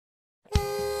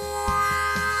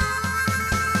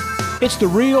It's the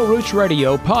Real Roots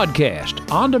Radio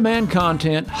podcast, on-demand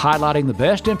content highlighting the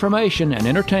best information and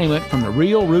entertainment from the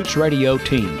Real Roots Radio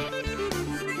team.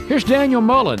 Here's Daniel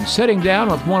Mullins sitting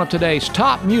down with one of today's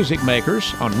top music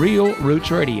makers on Real Roots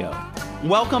Radio.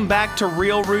 Welcome back to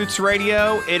Real Roots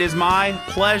Radio. It is my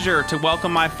pleasure to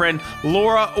welcome my friend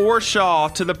Laura Orshaw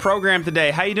to the program today.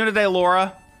 How you doing today,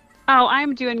 Laura? Oh,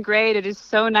 I'm doing great. It is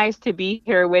so nice to be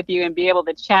here with you and be able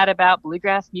to chat about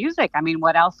bluegrass music. I mean,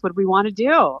 what else would we want to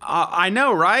do? I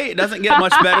know, right? It doesn't get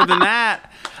much better than that.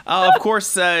 Of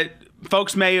course,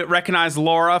 folks may recognize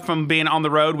Laura from being on the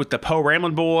road with the Poe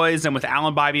Ramblin' Boys and with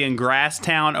Alan Bybee and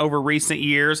Grasstown over recent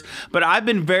years. But I've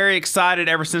been very excited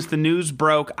ever since the news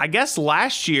broke, I guess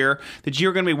last year, that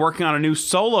you're going to be working on a new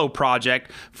solo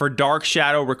project for Dark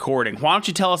Shadow Recording. Why don't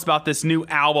you tell us about this new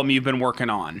album you've been working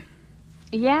on?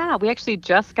 Yeah, we actually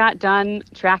just got done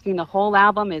tracking. The whole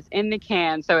album is in the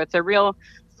can. So it's a real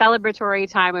celebratory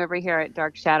time over here at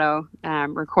Dark Shadow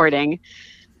Recording.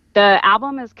 The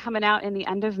album is coming out in the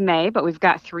end of May, but we've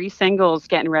got 3 singles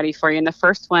getting ready for you. And the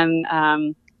first one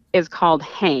is called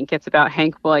Hank. It's about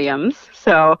Hank Williams.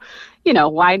 So, you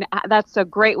know, that's a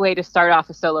great way to start off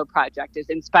a solo project, is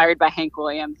inspired by Hank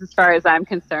Williams, as far as I'm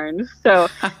concerned. So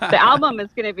the album is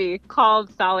going to be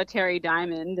called Solitary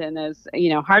Diamond, and is, you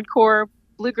know, hardcore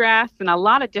bluegrass and a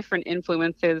lot of different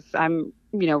influences. I'm,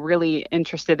 you know, really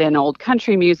interested in old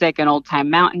country music and old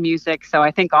time mountain music. So I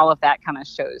think all of that kind of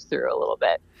shows through a little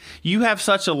bit. You have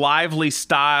such a lively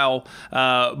style,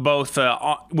 both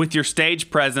with your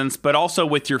stage presence, but also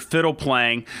with your fiddle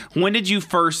playing. When did you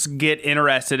first get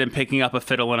interested in picking up a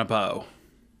fiddle and a bow?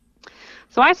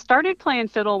 So I started playing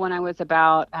fiddle when I was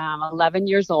about 11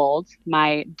 years old.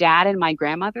 My dad and my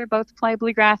grandmother both play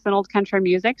bluegrass and old country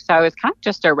music, so I was kind of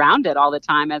just around it all the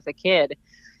time as a kid.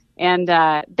 And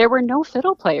there were no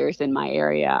fiddle players in my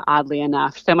area, oddly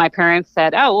enough. So my parents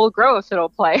said, oh, we'll grow a fiddle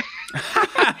player.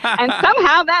 And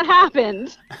somehow that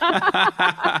happened.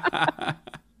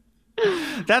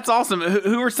 That's awesome.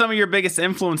 Who are some of your biggest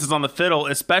influences on the fiddle,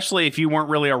 especially if you weren't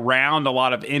really around a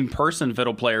lot of in-person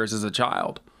fiddle players as a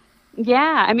child?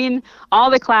 Yeah, I mean, all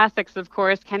the classics, of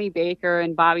course, Kenny Baker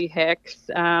and Bobby Hicks.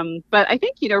 But I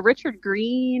think, you know, Richard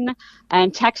Green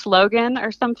and Tex Logan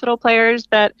are some fiddle players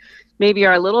that maybe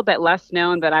are a little bit less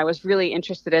known, but I was really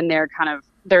interested in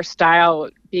their style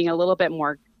being a little bit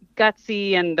more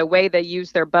gutsy, and the way they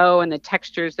use their bow and the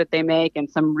textures that they make, and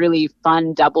some really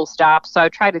fun double stops. So I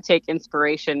try to take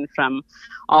inspiration from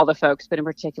all the folks, but in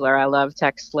particular, I love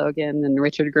Tex Logan and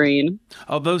Richard Green.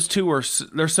 Oh, those two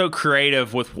they're so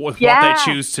creative with what they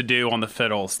choose to do on the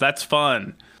fiddles. That's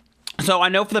fun. So I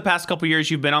know for the past couple of years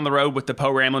you've been on the road with the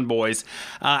Poe Ramblin' Boys.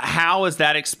 How has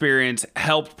that experience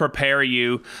helped prepare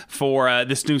you for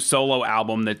this new solo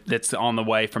album that's on the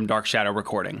way from Dark Shadow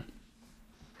Recording?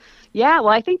 Yeah, well,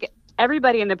 I think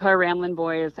everybody in the Poe Ramblin'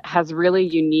 Boys has really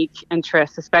unique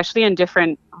interests, especially in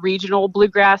different regional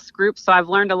bluegrass groups. So I've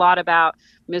learned a lot about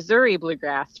Missouri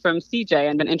bluegrass from CJ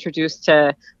and been introduced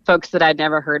to folks that I'd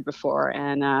never heard before.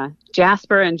 And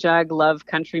Jasper and Jug love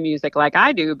country music like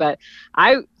I do, but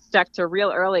I stuck to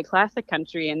real early classic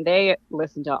country, and they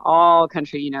listen to all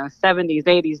country, you know, 70s,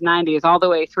 80s, 90s, all the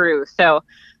way through. So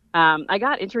I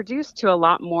got introduced to a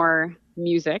lot more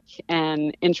music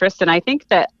and interest, and I think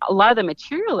that a lot of the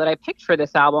material that I picked for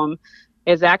this album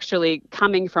is actually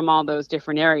coming from all those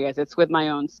different areas. It's with my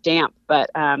own stamp, but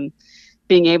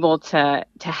being able to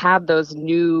have those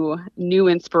new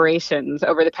inspirations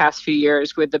over the past few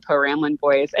years with the Poe Ramblin'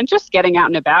 Boys, and just getting out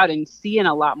and about and seeing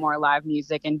a lot more live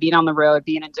music and being on the road,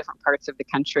 being in different parts of the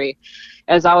country,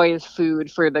 is always food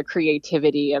for the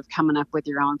creativity of coming up with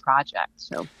your own project.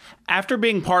 So, after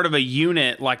being part of a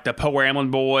unit like the Poe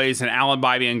Ramblin' Boys and Alan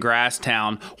Bybee and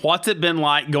Grasstown, what's it been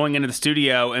like going into the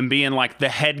studio and being like the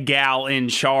head gal in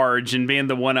charge and being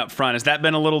the one up front? Has that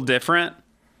been a little different?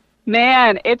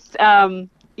 Man, it's,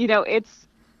 you know,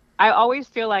 I always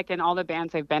feel like in all the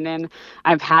bands I've been in,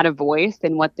 I've had a voice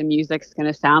in what the music's going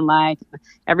to sound like.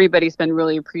 Everybody's been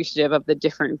really appreciative of the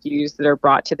different views that are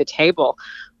brought to the table.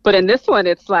 But in this one,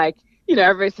 it's like, you know,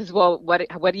 everybody says, well, what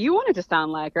do you want it to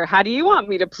sound like? Or how do you want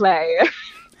me to play?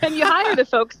 And you hire the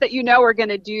folks that you know are going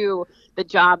to do the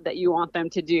job that you want them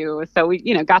to do. So we,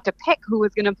 you know, got to pick who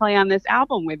was going to play on this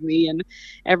album with me, and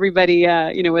everybody,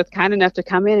 you know, was kind enough to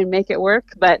come in and make it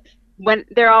work. But when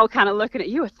they're all kind of looking at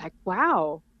you, it's like,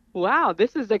 wow,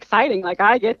 this is exciting. Like,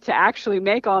 I get to actually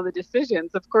make all the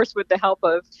decisions, of course, with the help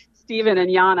of Steven and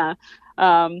Yana.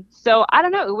 So I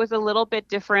don't know, it was a little bit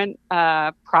different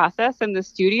process in the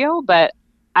studio, but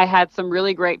I had some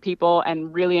really great people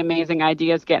and really amazing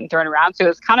ideas getting thrown around. So it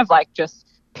was kind of like just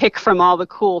pick from all the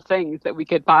cool things that we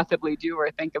could possibly do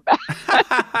or think about.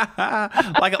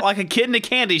 like a kid in a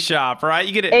candy shop, right?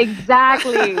 You get it.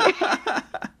 Exactly.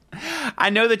 I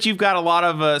know that you've got a lot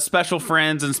of special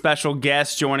friends and special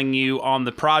guests joining you on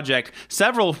the project,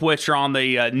 several of which are on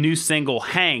the new single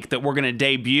Hank that we're going to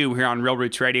debut here on Real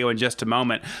Roots Radio in just a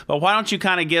moment. But why don't you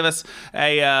kind of give us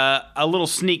a little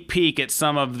sneak peek at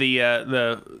some of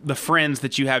the friends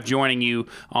that you have joining you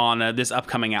on this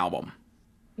upcoming album?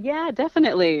 Yeah,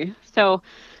 definitely. So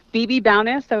BB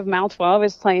Bowness of Mal 12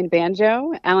 is playing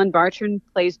banjo. Alan Bartram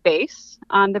plays bass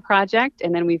on the project.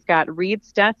 And then we've got Reed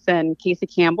Stutz and Casey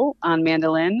Campbell on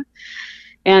mandolin.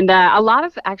 And a lot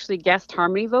of actually guest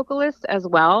harmony vocalists as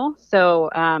well. So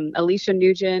Alicia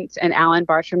Nugent and Alan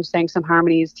Bartram sang some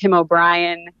harmonies. Tim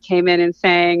O'Brien came in and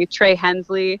sang. Trey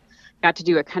Hensley, got to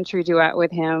do a country duet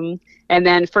with him. And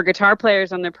then for guitar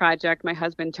players on the project, my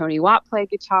husband, Tony Watt, played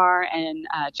guitar, and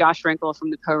Josh Wrinkle from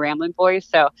the Po Ramblin' Boys.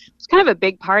 So it's kind of a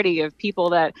big party of people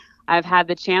that I've had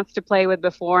the chance to play with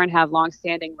before and have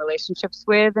longstanding relationships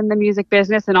with in the music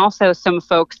business, and also some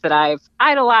folks that I've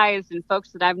idolized and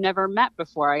folks that I've never met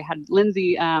before. I had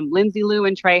Lindsay Lou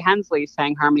and Trey Hensley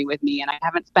sang harmony with me, and I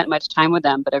haven't spent much time with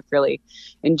them, but I've really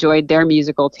enjoyed their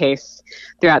musical tastes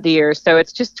throughout the years. So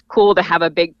it's just cool to have a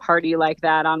big party like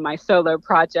that on my solo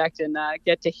project and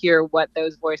get to hear what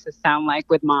those voices sound like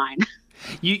with mine.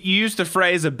 You used the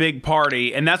phrase a big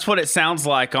party, and that's what it sounds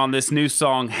like on this new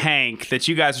song, Hank, that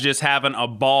you guys are just having a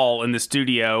ball in the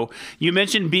studio. You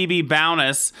mentioned BB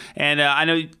Bowness, and I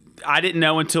know I didn't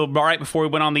know until right before we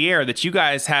went on the air that you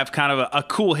guys have kind of a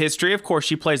cool history. Of course,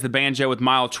 she plays the banjo with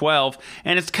Mile 12,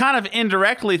 and it's kind of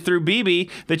indirectly through BB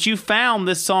that you found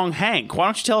this song, Hank. Why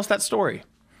don't you tell us that story?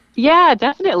 Yeah,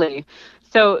 definitely.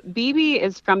 So BB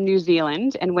is from New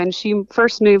Zealand, and when she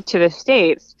first moved to the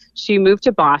States, she moved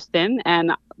to Boston,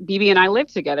 and BB and I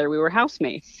lived together. We were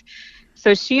housemates.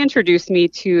 So she introduced me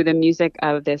to the music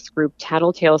of this group,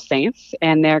 Tattletale Saints,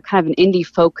 and they're kind of an indie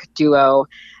folk duo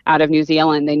out of New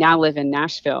Zealand. They now live in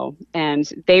Nashville,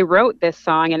 and they wrote this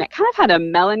song, and it kind of had a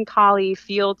melancholy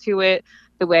feel to it,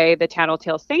 the way the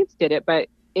Tattletale Saints did it, but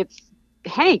it's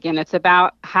Hank, and it's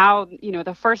about how,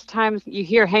 the first time you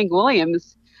hear Hank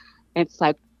Williams, it's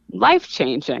like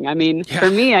life-changing. I mean,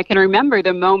 For me, I can remember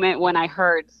the moment when I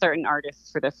heard certain artists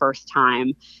for the first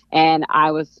time, and I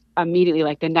was immediately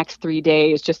like the next 3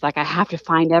 days, just like, I have to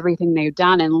find everything they've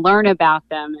done and learn about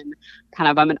them, and kind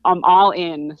of I'm all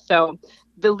in. So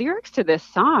the lyrics to this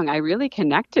song I really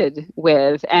connected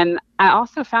with, and I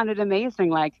also found it amazing,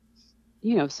 like,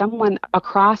 someone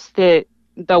across the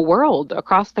world,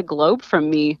 across the globe from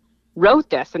me, wrote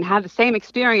this and had the same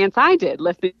experience I did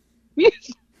listening to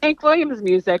music. Hank Williams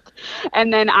music.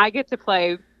 And then I get to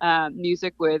play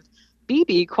music with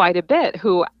BB quite a bit,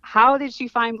 how did she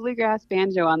find bluegrass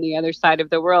banjo on the other side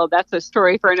of the world? That's a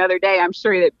story for another day. I'm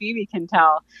sure that BB can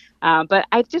tell. But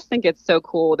I just think it's so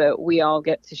cool that we all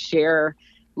get to share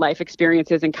life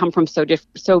experiences and come from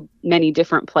so many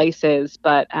different places,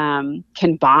 but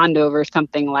can bond over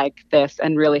something like this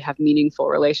and really have meaningful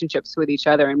relationships with each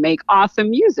other and make awesome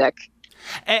music.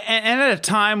 And at a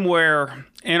time where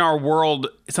in our world,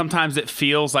 sometimes it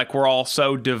feels like we're all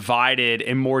so divided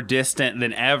and more distant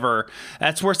than ever.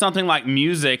 That's where something like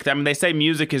music, I mean, they say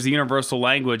music is the universal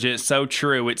language. And it's so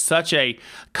true. It's such a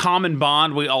common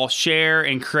bond we all share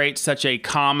and create such a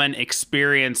common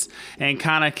experience, and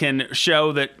kind of can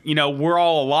show that, we're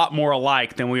all a lot more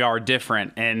alike than we are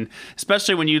different. And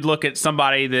especially when you look at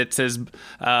somebody that's as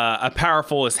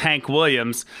powerful as Hank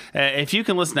Williams, if you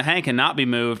can listen to Hank and not be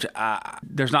moved,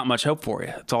 there's not much hope for you.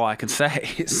 That's all I can say.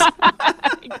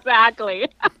 Exactly.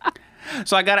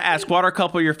 So I got to ask, what are a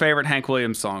couple of your favorite Hank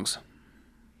Williams songs?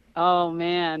 Oh,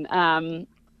 man.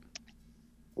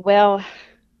 Well,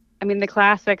 I mean, the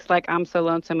classics like I'm So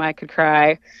Lonesome I Could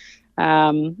Cry.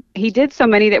 He did so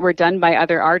many that were done by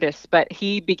other artists, but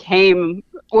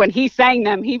when he sang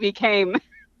them, he became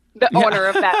the owner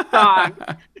of that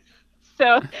song.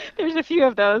 So there's a few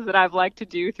of those that I've liked to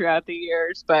do throughout the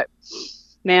years, but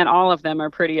man, all of them are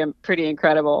pretty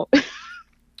incredible.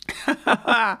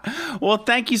 Well,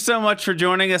 thank you so much for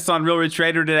joining us on Real Roots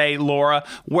Radio today, Laura.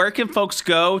 Where can folks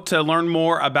go to learn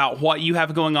more about what you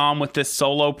have going on with this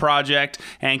solo project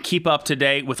and keep up to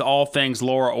date with all things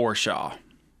Laura Orshaw?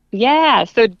 Yeah,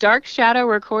 so Dark Shadow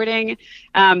Recording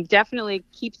definitely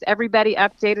keeps everybody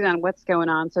updated on what's going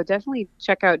on. So definitely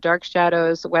check out Dark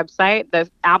Shadow's website. The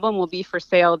album will be for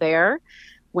sale there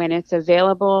when it's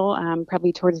available,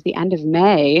 probably towards the end of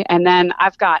May. And then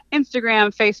I've got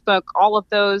Instagram, Facebook, all of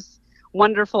those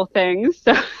wonderful things.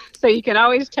 So you can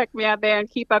always check me out there and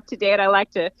keep up to date. I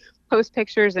like to post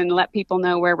pictures and let people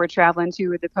know where we're traveling to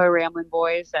with the Po Ramblin'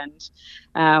 Boys.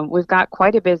 And we've got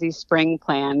quite a busy spring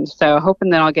planned. So hoping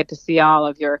that I'll get to see all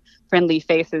of your friendly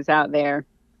faces out there.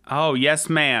 Oh, yes,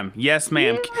 ma'am. Yes,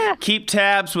 ma'am. Yeah. Keep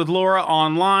tabs with Laura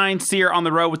online. See her on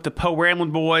the road with the Po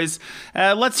Ramblin' Boys.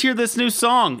 Let's hear this new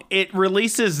song. It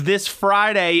releases this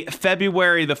Friday,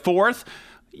 February the 4th.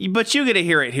 But you get to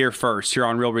hear it here first, here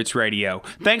on Real Roots Radio.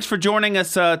 Thanks for joining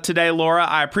us today, Laura.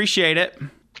 I appreciate it.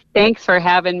 Thanks for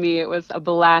having me. It was a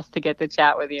blast to get to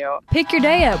chat with you. Pick your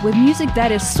day up with music that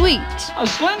is sweet. A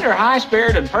slender,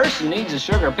 high-spirited person needs a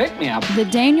sugar pick-me-up. The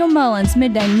Daniel Mullins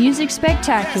Midday Music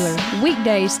Spectacular.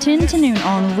 Weekdays 10 to noon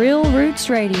on Real Roots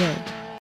Radio.